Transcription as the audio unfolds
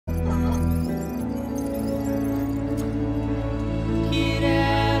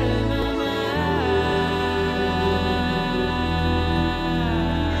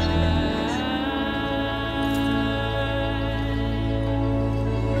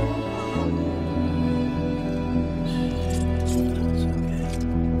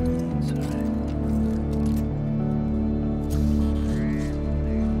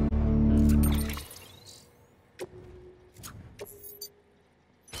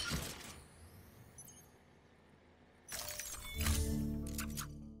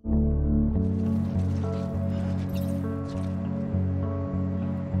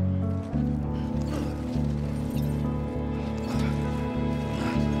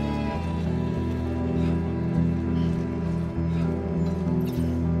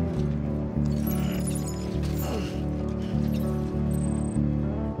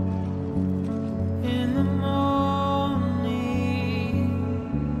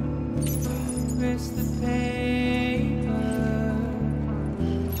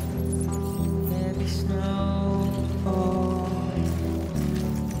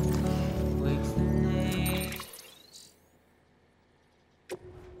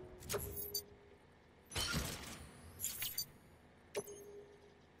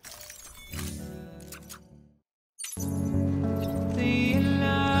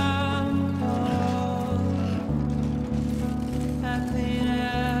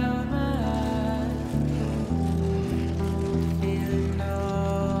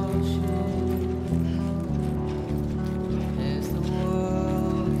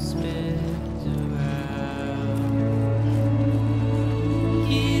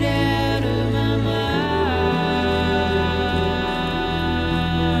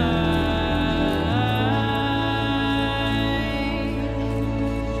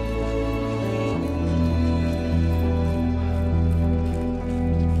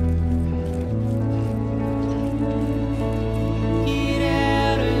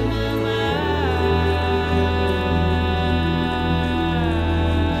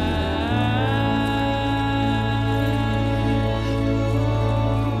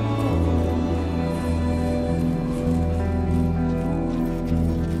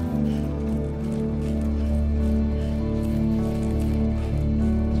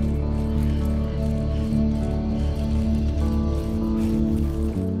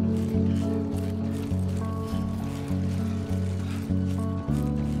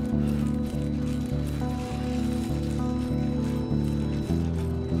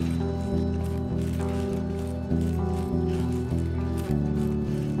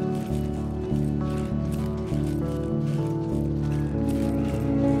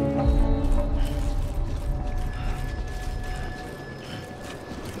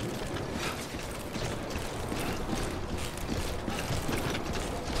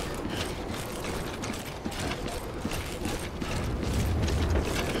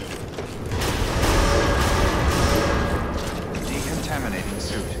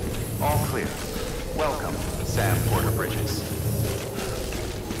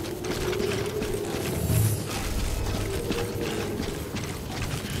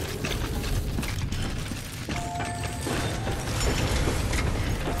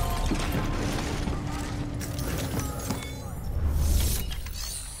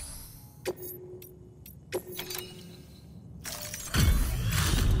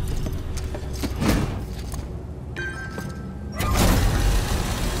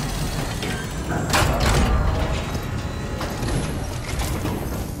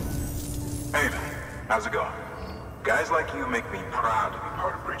How's it going? Guys like you make me proud to be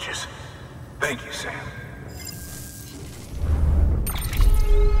part of Bridges. Thank you, Sam.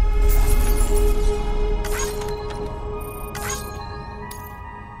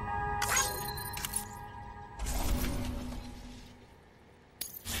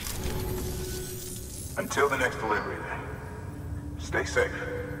 Until the next delivery, then. Stay safe.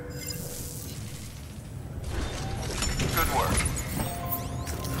 Good work.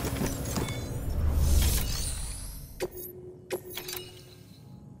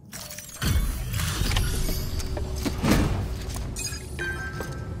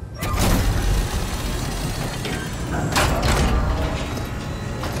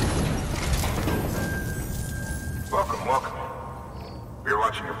 Welcome, welcome. We were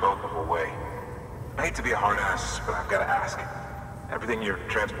watching your boat the whole way. I hate to be a hard ass, but I've got to ask. Everything you're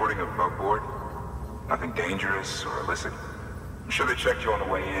transporting above board? Nothing dangerous or illicit? I'm sure they checked you on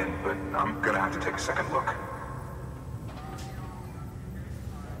the way in, but I'm gonna have to take a second look.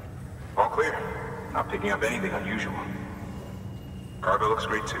 All clear. Not picking up anything unusual. Cargo looks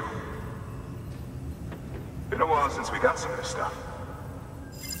great too. Been a while since we got some of this stuff.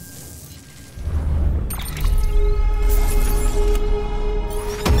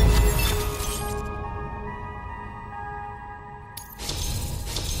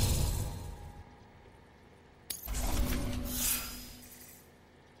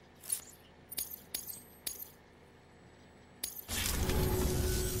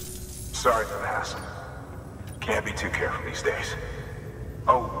 Sorry for the hassle. Can't be too careful these days.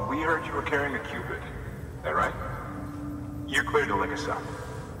 Oh, we heard you were carrying a Cupid. That right? You're clear to link us up.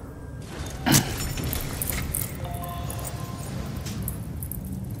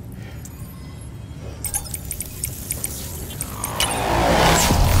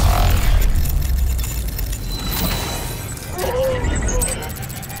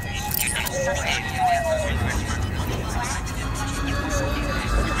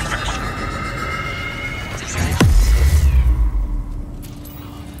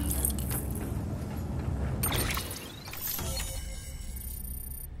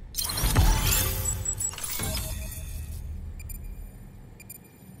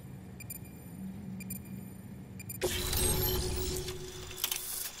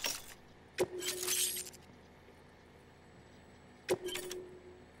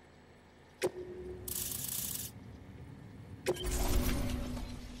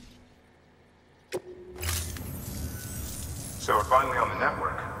 So we're finally on the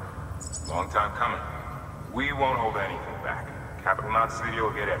network. Long time coming. We won't hold anything back. Capital Knot City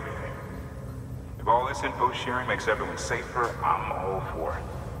will get everything. If all this info sharing makes everyone safer, I'm all for it.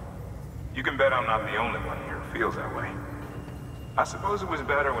 You can bet I'm not the only one here who feels that way. I suppose it was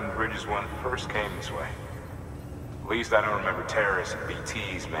better when Bridges 1 first came this way. At least I don't remember terrorists and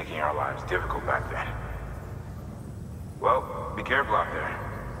BTs making our lives difficult back then. Well, be careful out there.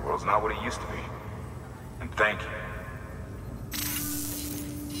 The world's not what it used to be. And thank you.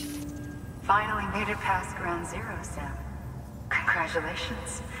 Finally made it past Ground Zero, Sam.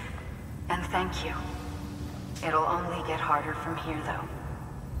 Congratulations. And thank you. It'll only get harder from here, though.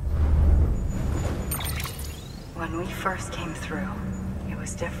 When we first came through, it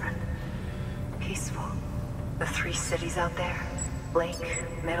was different. Peaceful. The 3 cities out there, Lake,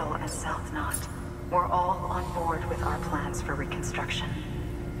 Middle, and South Knot, were all on board with our plans for reconstruction.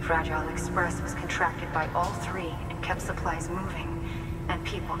 Fragile Express was contracted by all 3 and kept supplies moving and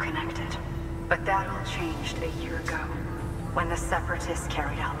people connected. But that all changed a year ago, when the Separatists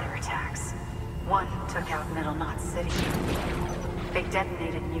carried out their attacks. One took out Middle Knot City. They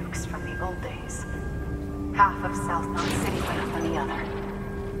detonated nukes from the old days. Half of South Knot City went up on the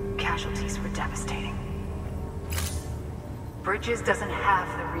other. Casualties were devastating. Bridges doesn't have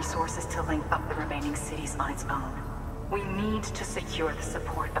the resources to link up the remaining cities on its own. We need to secure the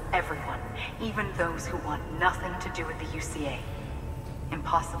support of everyone, even those who want nothing to do with the UCA.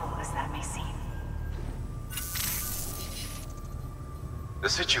 Impossible as that may seem. The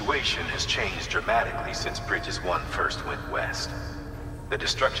situation has changed dramatically since Bridges 1 first went west. The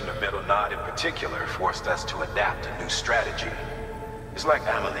destruction of Middle Knot in particular forced us to adapt a new strategy. It's like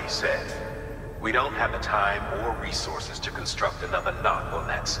Amelie said, we don't have the time or resources to construct another knot on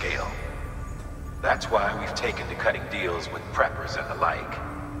that scale. That's why we've taken to cutting deals with preppers and the like.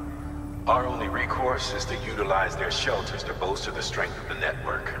 Our only recourse is to utilize their shelters to bolster the strength of the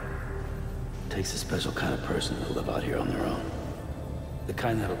network. Takes a special kind of person to live out here on their own. The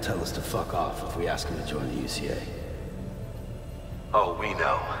kind that'll tell us to fuck off if we ask them to join the UCA. Oh, we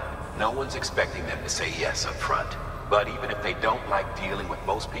know. No one's expecting them to say yes up front. But even if they don't like dealing with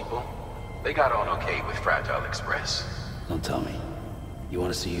most people, they got on okay with Fragile Express. Don't tell me. You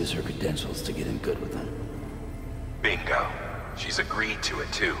want us to use her credentials to get in good with them. Bingo. She's agreed to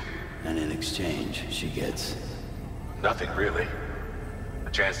it, too. And in exchange, she gets... Nothing, really. A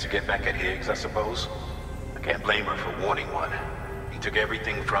chance to get back at Higgs, I suppose. I can't blame her for wanting one. He took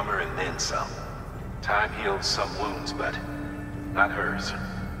everything from her and then some. Time heals some wounds, but not hers.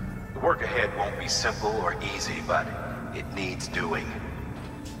 The work ahead won't be simple or easy, but it needs doing.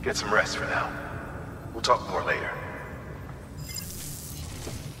 Get some rest for now. We'll talk more later.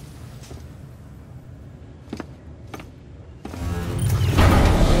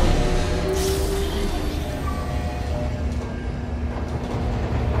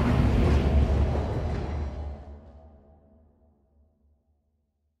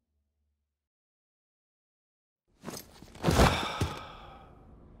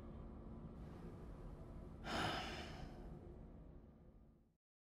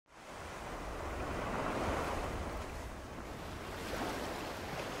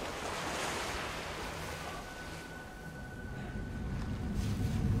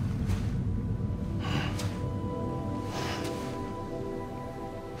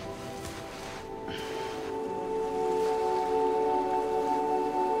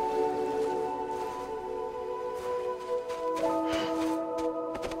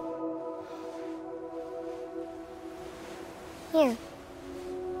 Here.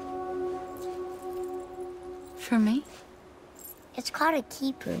 For me? It's called a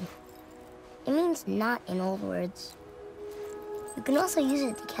keeper. It means knot in old words. You can also use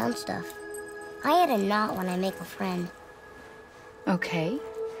it to count stuff. I add a knot when I make a friend. Okay.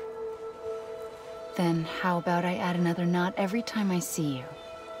 Then how about I add another knot every time I see you?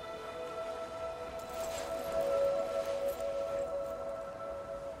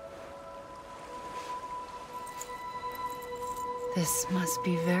 This must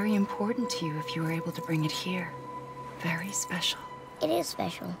be very important to you if you were able to bring it here. Very special. It is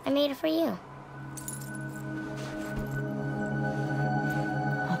special. I made it for you.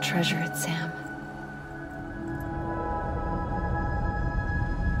 I'll treasure it, Sam.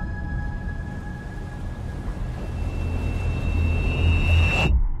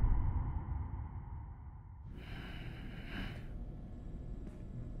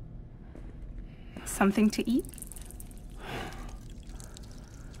 Something to eat?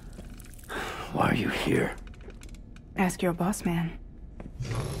 Why are you here? Ask your boss man.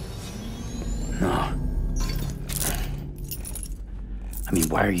 No. I mean,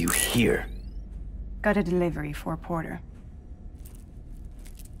 why are you here? Got a delivery for a porter.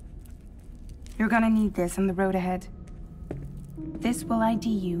 You're gonna need this on the road ahead. This will ID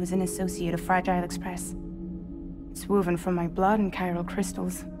you as an associate of Fragile Express. It's woven from my blood and chiral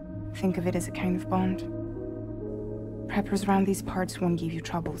crystals. Think of it as a kind of bond. Preppers around these parts won't give you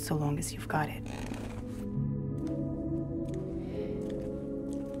trouble so long as you've got it.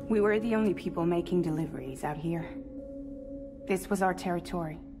 We were the only people making deliveries out here. This was our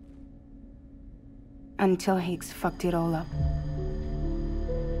territory. Until Higgs fucked it all up.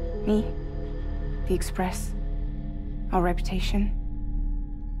 Me, the Express, our reputation,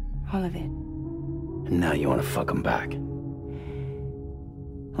 all of it. And now you want to fuck him back.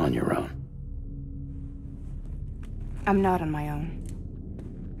 On your own. I'm not on my own.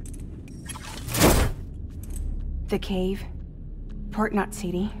 The cave, Port Knot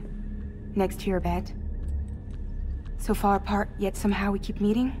City, next to your bed. So far apart, yet somehow we keep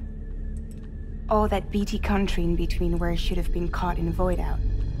meeting. All that BT country in between where I should have been caught in a void out.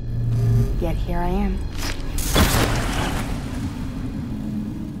 Yet here I am.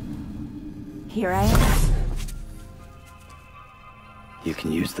 Here I am. You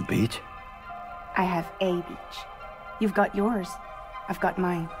can use the beach? I have a beach. You've got yours. I've got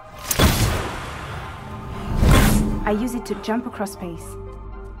mine. I use it to jump across space.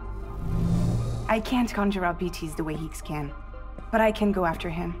 I can't conjure up BTs the way Higgs can, but I can go after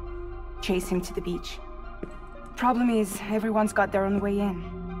him, chase him to the beach. Problem is, everyone's got their own way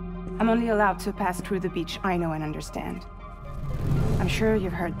in. I'm only allowed to pass through the beach I know and understand. I'm sure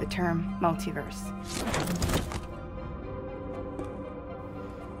you've heard the term multiverse.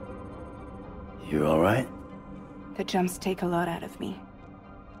 You all right? The jumps take a lot out of me.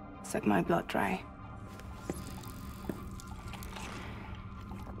 Suck my blood dry.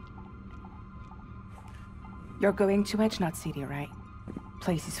 You're going to Knot City, right?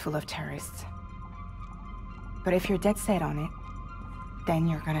 Place is full of terrorists. But if you're dead set on it, then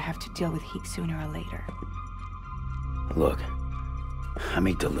you're gonna have to deal with Higgs sooner or later. Look, I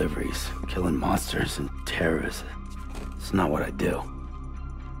make deliveries, killing monsters and terrorists. It's not what I do.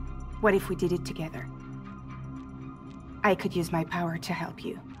 What if we did it together? I could use my power to help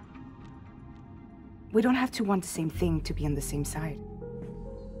you. We don't have to want the same thing to be on the same side.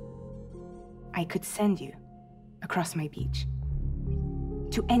 I could send you across my beach.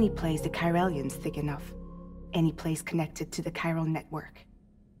 To any place the Chiralian's thick enough. Any place connected to the chiral network.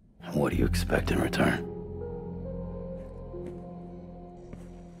 What do you expect in return?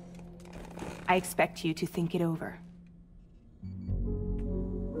 I expect you to think it over.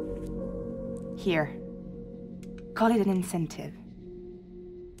 Here. Call it an incentive.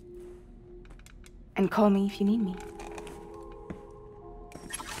 And call me if you need me.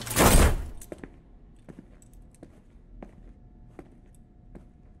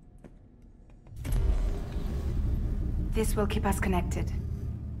 This will keep us connected.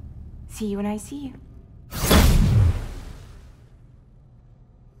 See you when I see you.